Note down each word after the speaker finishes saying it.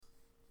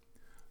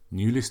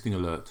New listing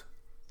alert,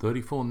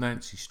 34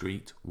 Nancy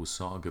Street,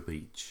 Wasaga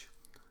Beach.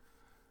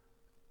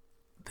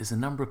 There's a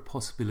number of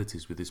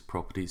possibilities with this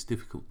property. It's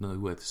difficult to know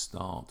where to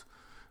start.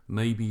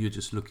 Maybe you're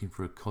just looking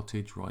for a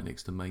cottage right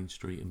next to Main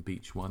Street and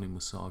Beach 1 in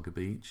Wasaga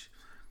Beach.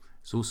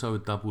 It's also a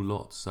double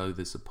lot, so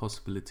there's a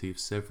possibility of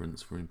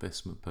severance for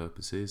investment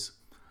purposes,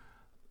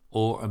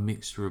 or a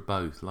mixture of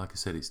both. Like I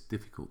said, it's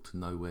difficult to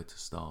know where to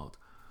start.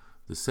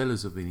 The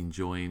sellers have been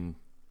enjoying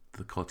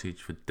the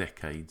cottage for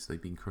decades.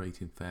 They've been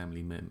creating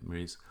family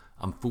memories.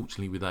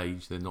 Unfortunately, with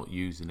age, they're not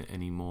using it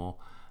anymore,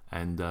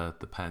 and the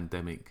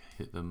pandemic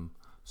hit them,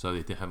 so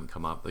they haven't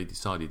come up. They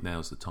decided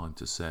now's the time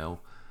to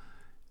sell.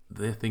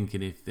 They're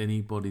thinking if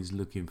anybody's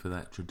looking for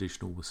that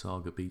traditional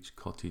Wasaga Beach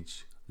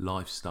cottage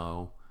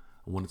lifestyle,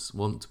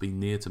 want to be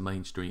near to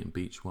Main Street and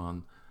Beach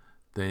 1,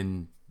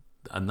 then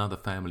another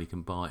family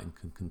can buy it and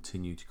can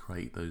continue to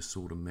create those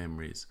sort of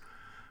memories.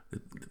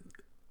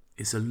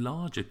 It's a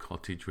larger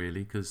cottage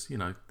really, because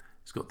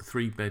it's got the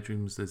 3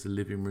 bedrooms, there's a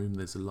living room,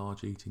 there's a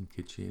large eating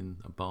kitchen,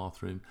 a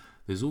bathroom.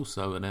 There's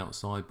also an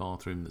outside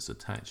bathroom that's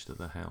attached to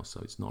the house,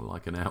 so it's not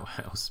like an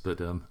outhouse, but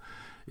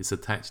it's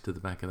attached to the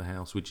back of the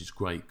house, which is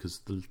great because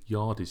the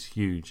yard is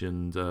huge,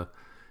 and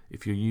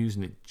if you're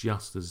using it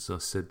just as I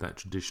said, that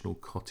traditional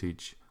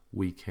cottage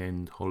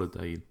weekend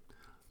holiday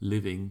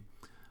living,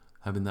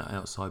 having that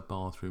outside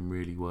bathroom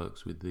really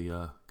works with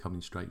the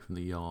coming straight from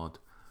the yard.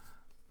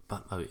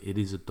 But though it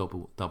is a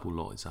double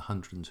lot, it's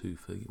 102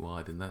 feet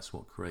wide, and that's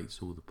what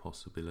creates all the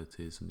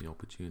possibilities and the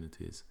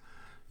opportunities.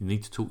 You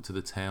need to talk to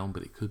the town,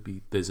 but it could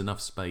be there's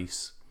enough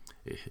space.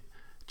 It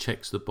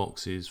checks the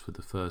boxes for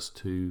the first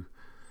 2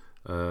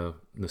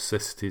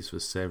 necessities for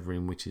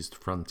severing, which is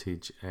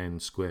frontage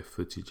and square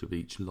footage of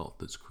each lot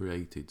that's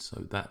created.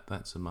 So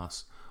that's a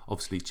must.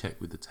 Obviously,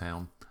 check with the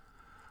town.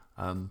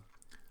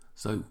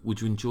 So would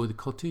you enjoy the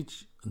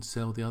cottage and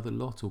sell the other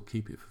lot, or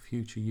keep it for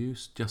future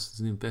use just as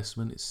an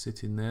investment? It's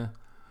sitting there.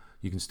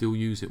 You can still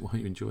use it while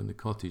you're enjoying the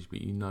cottage,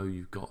 but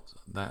you've got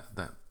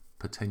that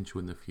potential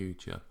in the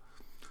future.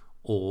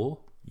 Or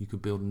you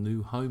could build a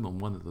new home on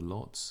one of the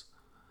lots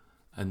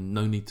and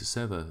no need to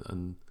sever,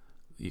 and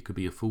it could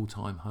be a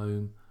full-time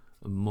home,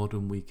 a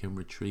modern weekend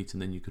retreat,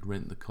 and then you could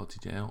rent the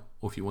cottage out.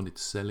 Or if you wanted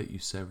to sell it, you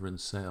sever and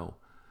sell.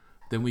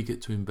 Then we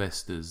get to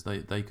investors.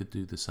 They could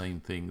do the same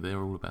thing.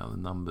 They're all about the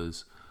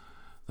numbers.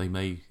 They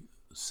may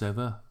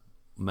sever,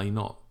 may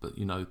not, but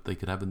they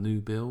could have a new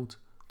build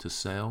to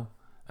sell,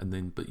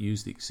 but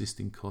use the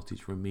existing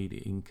cottage for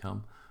immediate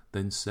income,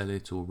 then sell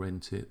it or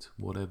rent it,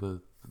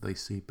 whatever they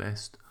see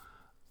best.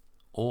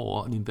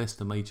 Or an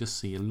investor may just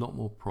see a lot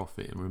more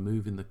profit in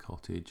removing the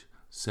cottage,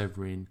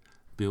 severing,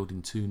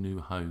 building 2 new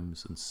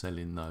homes and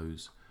selling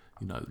those.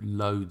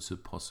 Loads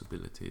of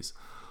possibilities.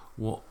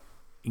 What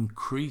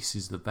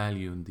increases the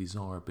value and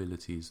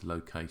desirability is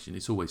location.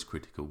 It's always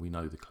critical. We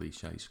know the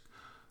cliches,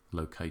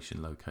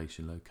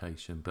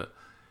 location, but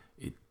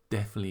it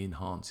definitely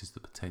enhances the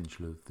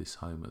potential of this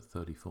home at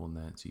 34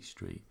 Nancy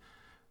Street.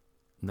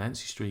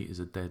 Nancy Street is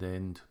a dead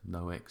end,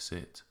 no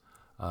exit.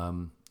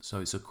 So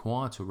it's a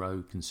quieter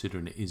road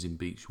considering it is in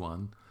Beach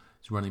 1.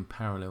 It's running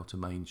parallel to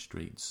Main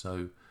Street.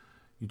 So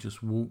you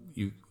just walk,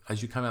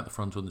 as you come out the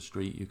front on the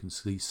street, you can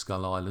see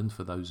Skull Island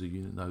for those of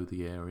you that know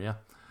the area.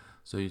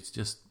 So it's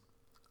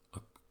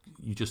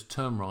you just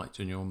turn right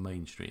and you're on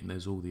Main Street, and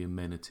there's all the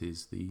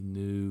amenities,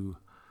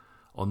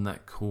 on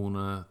that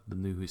corner, the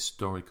new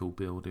historical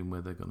building where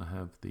they're going to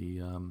have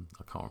the,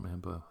 I can't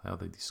remember how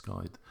they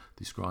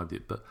described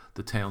it, but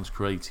the town's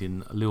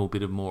creating a little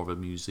bit more of a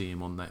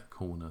museum on that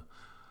corner.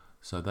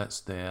 So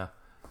that's there.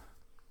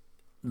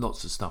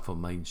 Lots of stuff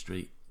on Main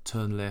Street.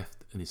 Turn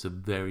left and it's a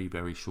very,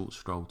 very short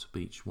stroll to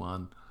Beach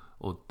 1,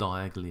 or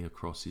diagonally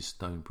across is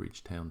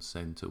Stonebridge Town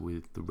Centre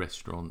with the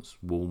restaurants,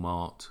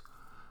 Walmart,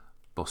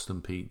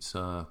 Boston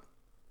Pizza,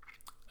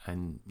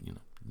 and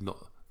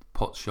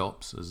pot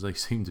shops, as they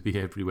seem to be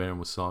everywhere in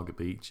Wasaga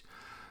Beach.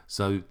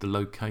 So the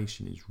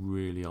location is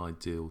really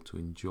ideal to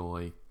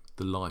enjoy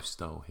the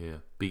lifestyle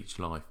here, beach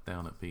life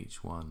down at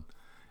Beach 1.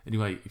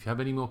 Anyway, if you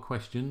have any more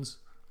questions,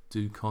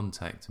 do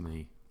contact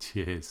me.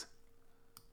 Cheers.